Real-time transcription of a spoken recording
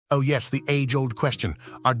Oh yes, the age-old question.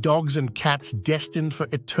 Are dogs and cats destined for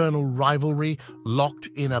eternal rivalry, locked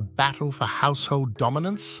in a battle for household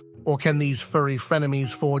dominance? Or can these furry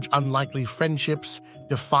frenemies forge unlikely friendships,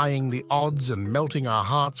 defying the odds and melting our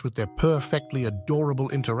hearts with their perfectly adorable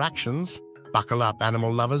interactions? Buckle up,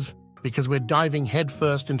 animal lovers, because we're diving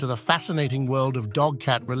headfirst into the fascinating world of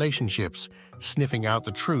dog-cat relationships, sniffing out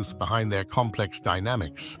the truth behind their complex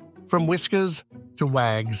dynamics. From whiskers to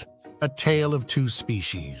wags, a tale of two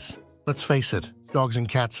species. Let's face it, dogs and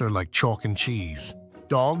cats are like chalk and cheese.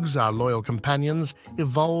 Dogs, our loyal companions,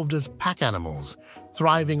 evolved as pack animals,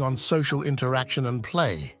 thriving on social interaction and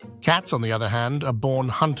play. Cats, on the other hand, are born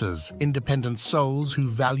hunters, independent souls who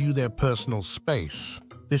value their personal space.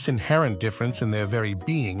 This inherent difference in their very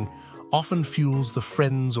being often fuels the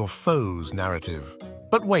friends or foes narrative.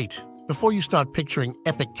 But wait, before you start picturing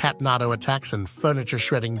epic cat-nado attacks and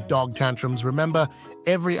furniture-shredding dog tantrums, remember,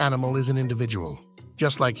 every animal is an individual.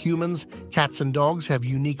 Just like humans, cats and dogs have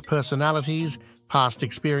unique personalities, past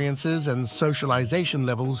experiences, and socialization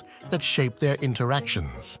levels that shape their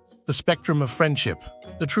interactions. The spectrum of friendship.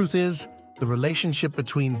 The truth is, the relationship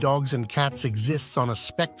between dogs and cats exists on a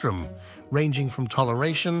spectrum, ranging from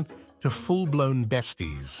toleration to full-blown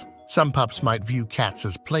besties. Some pups might view cats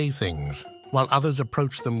as playthings, while others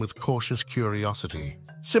approach them with cautious curiosity.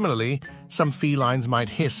 Similarly, some felines might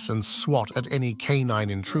hiss and swat at any canine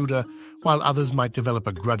intruder, while others might develop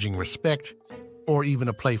a grudging respect or even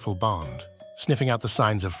a playful bond, sniffing out the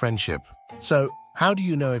signs of friendship. So, how do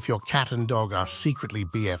you know if your cat and dog are secretly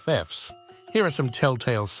BFFs? Here are some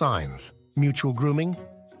telltale signs. Mutual grooming.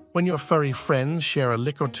 When your furry friends share a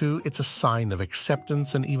lick or two, it's a sign of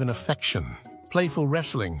acceptance and even affection. Playful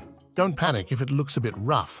wrestling. Don't panic if it looks a bit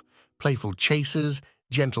rough. Playful chases,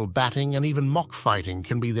 gentle batting, and even mock fighting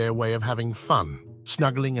can be their way of having fun.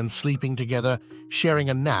 Snuggling and sleeping together, sharing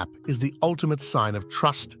a nap is the ultimate sign of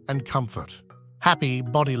trust and comfort. Happy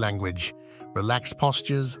body language. Relaxed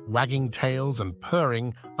postures, wagging tails, and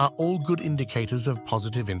purring are all good indicators of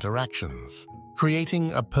positive interactions.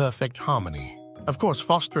 Creating a perfect harmony. Of course,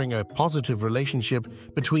 fostering a positive relationship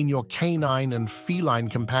between your canine and feline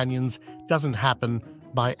companions doesn't happen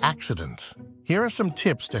by accident. Here are some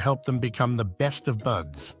tips to help them become the best of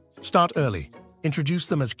buds. Start early. Introduce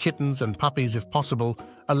them as kittens and puppies if possible,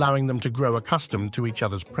 allowing them to grow accustomed to each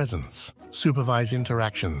other's presence. Supervise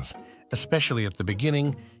interactions. Especially at the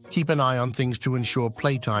beginning, keep an eye on things to ensure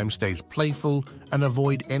playtime stays playful and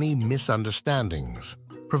avoid any misunderstandings.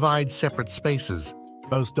 Provide separate spaces.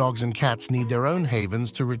 Both dogs and cats need their own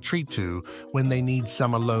havens to retreat to when they need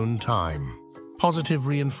some alone time. Positive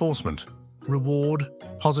reinforcement. Reward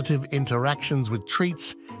positive interactions with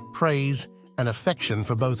treats, praise, and affection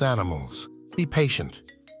for both animals. Be patient.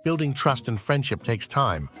 Building trust and friendship takes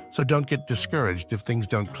time, so don't get discouraged if things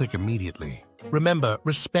don't click immediately. Remember,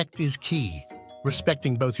 respect is key.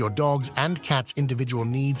 Respecting both your dog's and cat's individual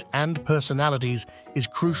needs and personalities is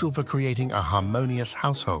crucial for creating a harmonious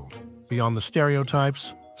household. Beyond the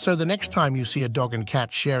stereotypes, so the next time you see a dog and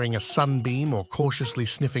cat sharing a sunbeam or cautiously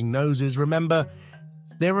sniffing noses, remember,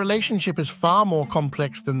 their relationship is far more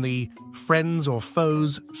complex than the friends or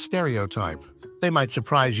foes stereotype. They might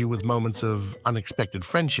surprise you with moments of unexpected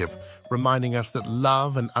friendship, reminding us that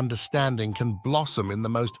love and understanding can blossom in the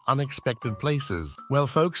most unexpected places. Well,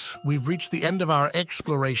 folks, we've reached the end of our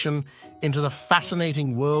exploration into the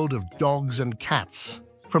fascinating world of dogs and cats.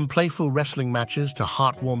 From playful wrestling matches to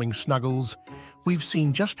heartwarming snuggles, we've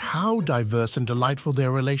seen just how diverse and delightful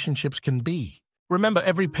their relationships can be. Remember,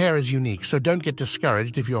 every pair is unique, so don't get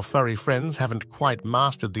discouraged if your furry friends haven't quite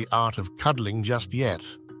mastered the art of cuddling just yet.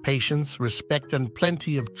 Patience, respect, and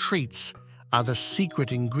plenty of treats are the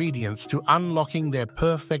secret ingredients to unlocking their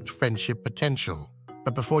perfect friendship potential.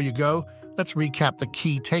 But before you go, let's recap the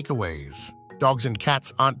key takeaways. Dogs and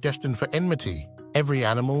cats aren't destined for enmity. Every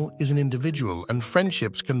animal is an individual, and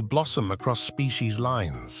friendships can blossom across species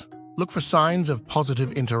lines. Look for signs of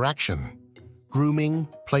positive interaction. Grooming,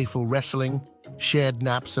 playful wrestling, shared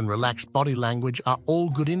naps, and relaxed body language are all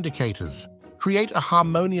good indicators. Create a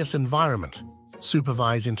harmonious environment.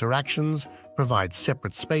 Supervise interactions, provide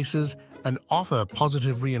separate spaces, and offer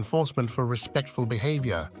positive reinforcement for respectful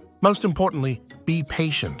behavior. Most importantly, be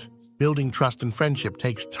patient. Building trust and friendship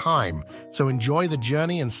takes time, so enjoy the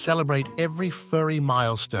journey and celebrate every furry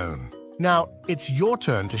milestone. Now, it's your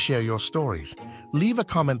turn to share your stories. Leave a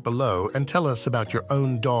comment below and tell us about your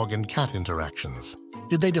own dog and cat interactions.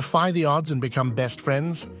 Did they defy the odds and become best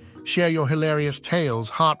friends? Share your hilarious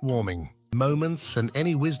tales, heartwarming moments, and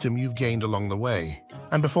any wisdom you've gained along the way.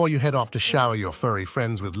 And before you head off to shower your furry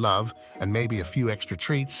friends with love and maybe a few extra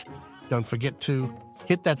treats, don't forget to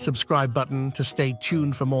hit that subscribe button to stay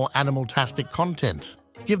tuned for more animal-tastic content.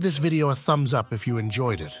 Give this video a thumbs up if you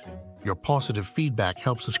enjoyed it. Your positive feedback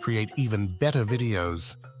helps us create even better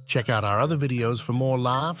videos. Check out our other videos for more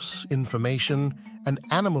laughs, information, and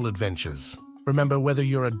animal adventures. Remember, whether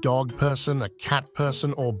you're a dog person, a cat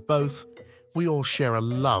person, or both, we all share a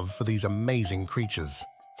love for these amazing creatures.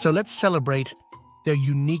 So let's celebrate their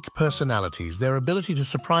unique personalities, their ability to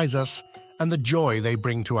surprise us, and the joy they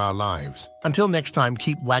bring to our lives. Until next time,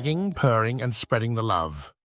 keep wagging, purring, and spreading the love.